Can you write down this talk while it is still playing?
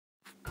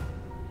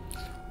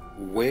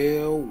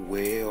Well.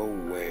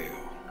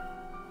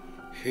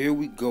 Here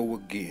we go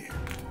again.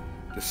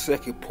 The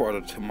second part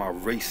of my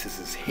Racist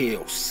as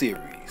Hell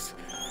series.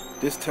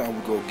 This time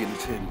we're going to get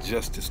into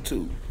Injustice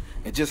 2.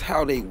 And just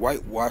how they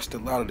whitewashed a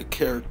lot of the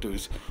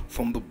characters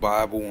from the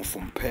Bible and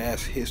from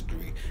past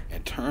history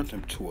and turned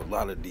them to a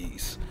lot of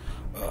these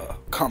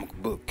comic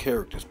book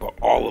characters, but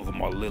all of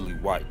them are lily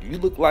white. If you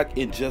look at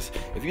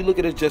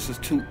Injustice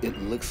 2, it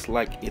looks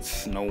like it's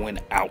snowing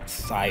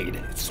outside.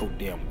 It's so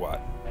damn white.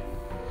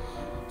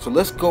 So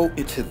let's go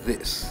into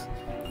this.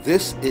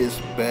 This is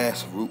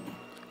Bas Rutten.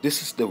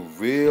 This is the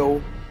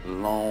real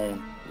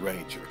Lone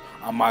Ranger.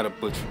 I might have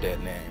butchered that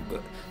name,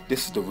 but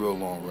this is the real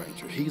Lone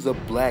Ranger. He's a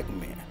black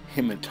man.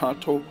 Him and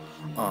Tonto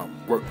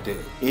worked the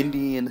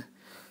Indian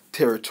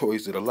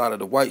territories that a lot of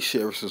the white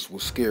sheriffs were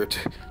scared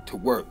to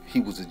work.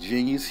 He was a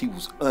genius. He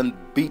was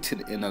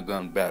unbeaten in a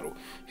gun battle.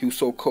 He was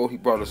so cold he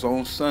brought his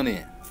own son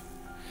in.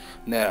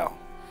 Now,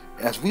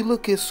 as we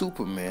look at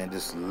Superman,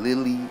 this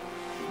lily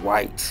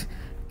white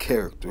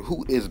character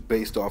who is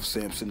based off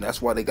Samson,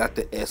 that's why they got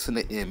the S and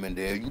the M in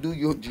there. You do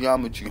your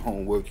geometry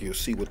homework, you'll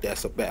see what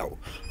that's about.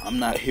 I'm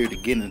not here to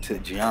get into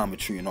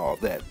geometry and all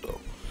that though.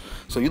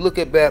 So you look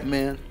at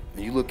Batman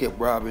and you look at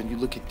Robin, you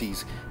look at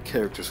these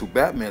characters who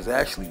Batman's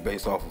actually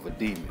based off of a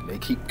demon. They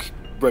keep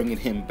bringing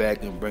him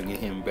back and bringing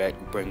him back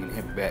and bringing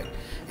him back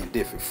in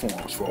different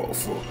forms. For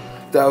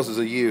thousands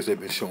of years they've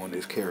been showing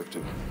this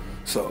character.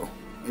 So,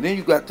 and then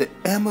you got the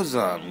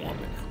Amazon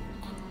woman.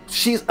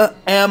 She's an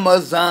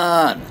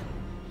Amazon.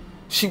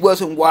 She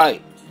wasn't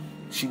white.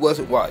 She was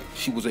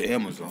an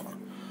Amazon.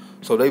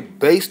 So they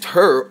based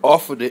her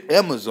off of the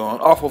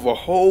Amazon, off of a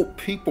whole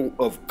people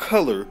of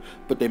color,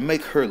 but they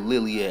make her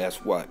lily ass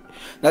white.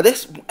 Now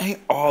this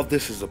ain't all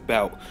this is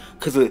about,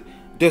 because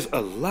there's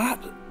a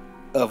lot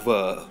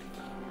of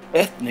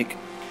ethnic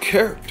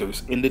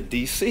characters in the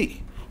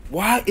DC.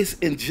 Why is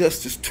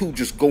Injustice 2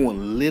 just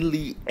going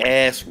lily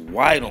ass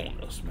white on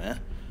us, man?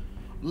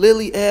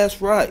 Lily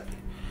ass white.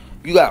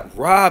 You got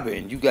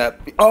Robin, you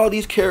got all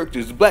these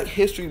characters. Black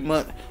History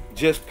Month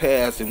just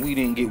passed and we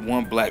didn't get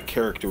one black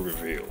character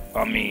revealed.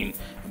 I mean,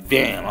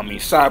 damn,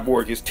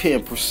 Cyborg is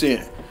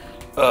 10%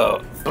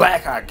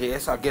 black, I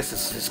guess. I guess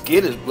his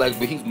skin is black,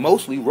 but he's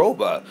mostly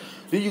robot.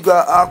 Then you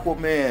got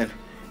Aquaman,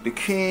 the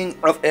king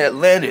of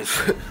Atlantis.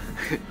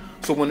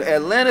 So when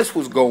Atlantis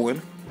was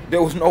going,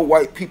 there was no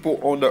white people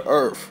on the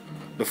earth.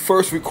 The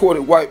first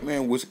recorded white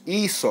man was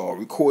Esau,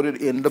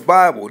 recorded in the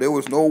Bible. There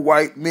was no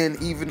white men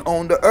even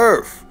on the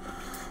earth.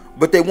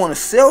 But they want to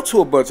sell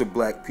to a bunch of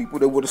black people.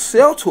 They want to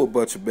sell to a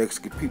bunch of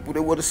Mexican people. They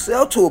want to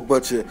sell to a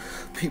bunch of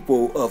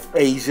people of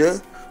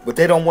Asia. But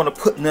they don't want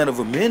to put none of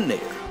them in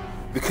there,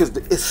 because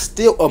it's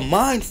still a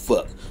mind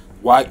fuck.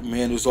 White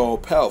man is all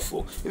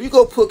powerful. If you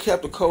go put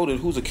Captain Cold,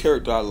 who's a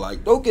character I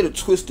like, don't get it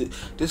twisted.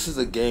 This is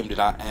a game that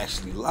I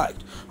actually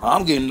liked.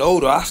 I'm getting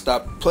older. I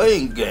stopped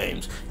playing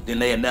games. Then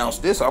they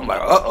announced this. I'm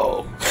like,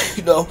 uh-oh.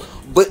 You know,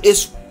 but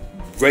it's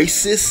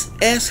racist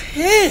as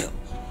hell.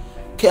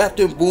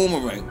 Captain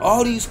Boomerang,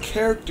 all these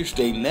characters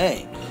they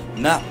name,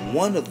 not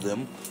one of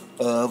them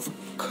of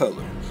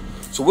color.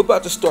 So we're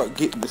about to start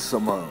getting to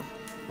some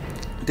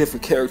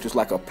different characters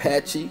like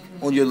Apache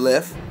on your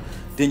left.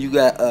 Then you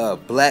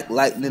got Black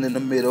Lightning in the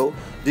middle.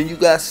 Then you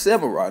got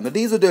Samurai. Now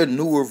these are their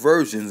newer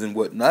versions and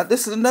whatnot.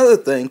 This is another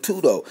thing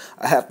too though,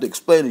 I have to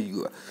explain to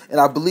you. And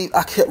I believe,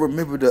 I can't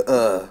remember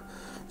the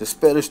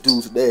Spanish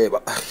dude's name.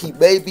 He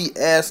may be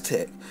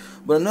Aztec.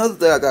 But another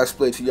thing I gotta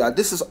explain to y'all,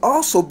 this is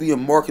also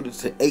being marketed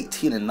to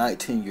 18 and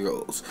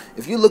 19-year-olds.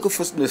 If you're looking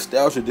for some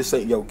nostalgia, this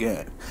ain't your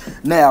game.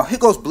 Now, here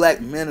goes Black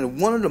Manta,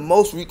 one of the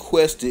most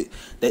requested.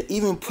 They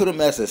even put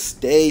him as a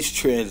stage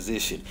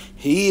transition.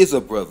 He is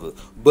a brother,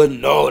 but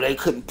no, they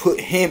couldn't put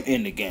him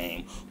in the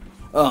game.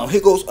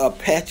 Here goes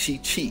Apache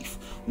Chief,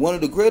 one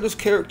of the greatest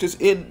characters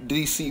in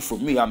DC for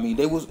me. I mean,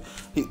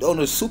 on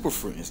the Super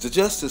Friends, the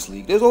Justice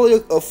League. There's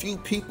only a few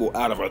people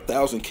out of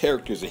 1,000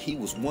 characters, and he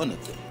was one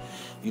of them.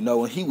 You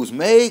know, and he was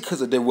made because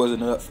there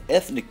wasn't enough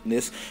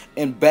ethnicness.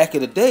 And back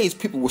in the days,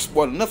 people were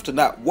smart enough to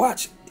not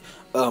watch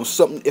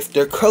something if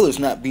their color's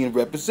not being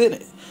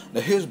represented. Now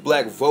here's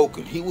Black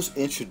Vulcan. He was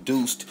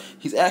introduced.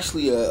 He's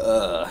actually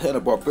a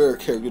Hanna-Barbera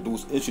character that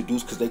was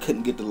introduced because they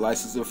couldn't get the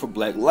licensing for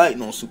Black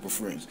Lightning on Super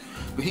Friends.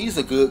 But he's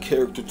a good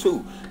character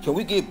too. Can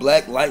we get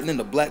Black Lightning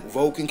to Black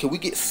Vulcan? Can we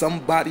get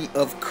somebody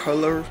of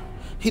color?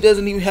 He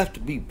doesn't even have to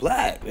be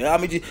black, man. I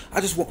mean,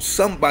 I just want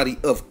somebody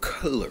of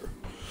color.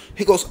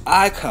 Here goes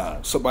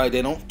Icon, somebody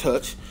they don't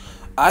touch.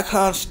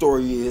 Icon's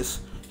story is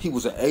he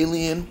was an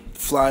alien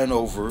flying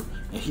over,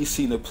 and he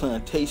seen a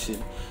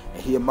plantation,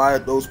 and he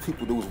admired those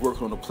people that was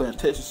working on the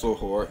plantation so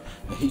hard,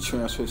 and he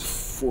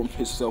transformed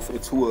himself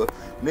into a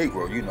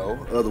Negro, you know,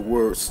 other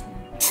words,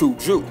 true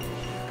Jew,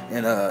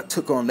 and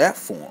took on that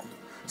form.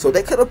 So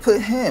they could have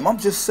put him. I'm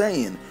just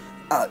saying.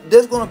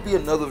 There's going to be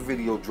another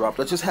video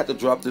dropped. I just had to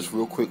drop this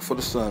real quick for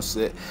the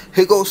sunset.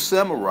 Here goes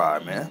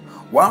Samurai, man.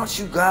 Why don't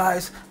you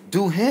guys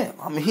do him?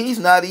 I mean, he's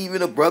not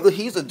even a brother.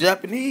 He's a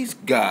Japanese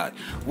guy.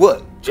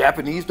 What?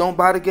 Japanese don't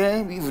buy the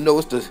game? Even though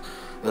it's the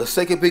The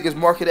second biggest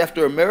market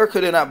after America,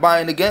 they're not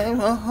buying the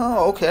game?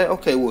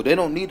 Okay. Well, they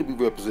don't need to be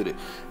represented.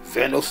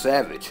 Vandal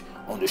Savage.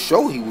 On the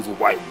show, he was a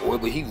white boy,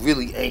 but he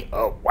really ain't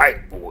a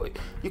white boy.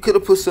 You could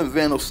have put some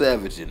Vandal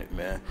Savage in it,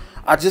 man.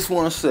 I just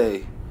want to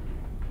say,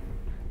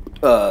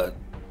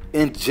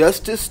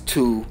 Injustice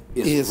 2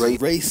 is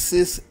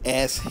racist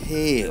as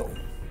hell.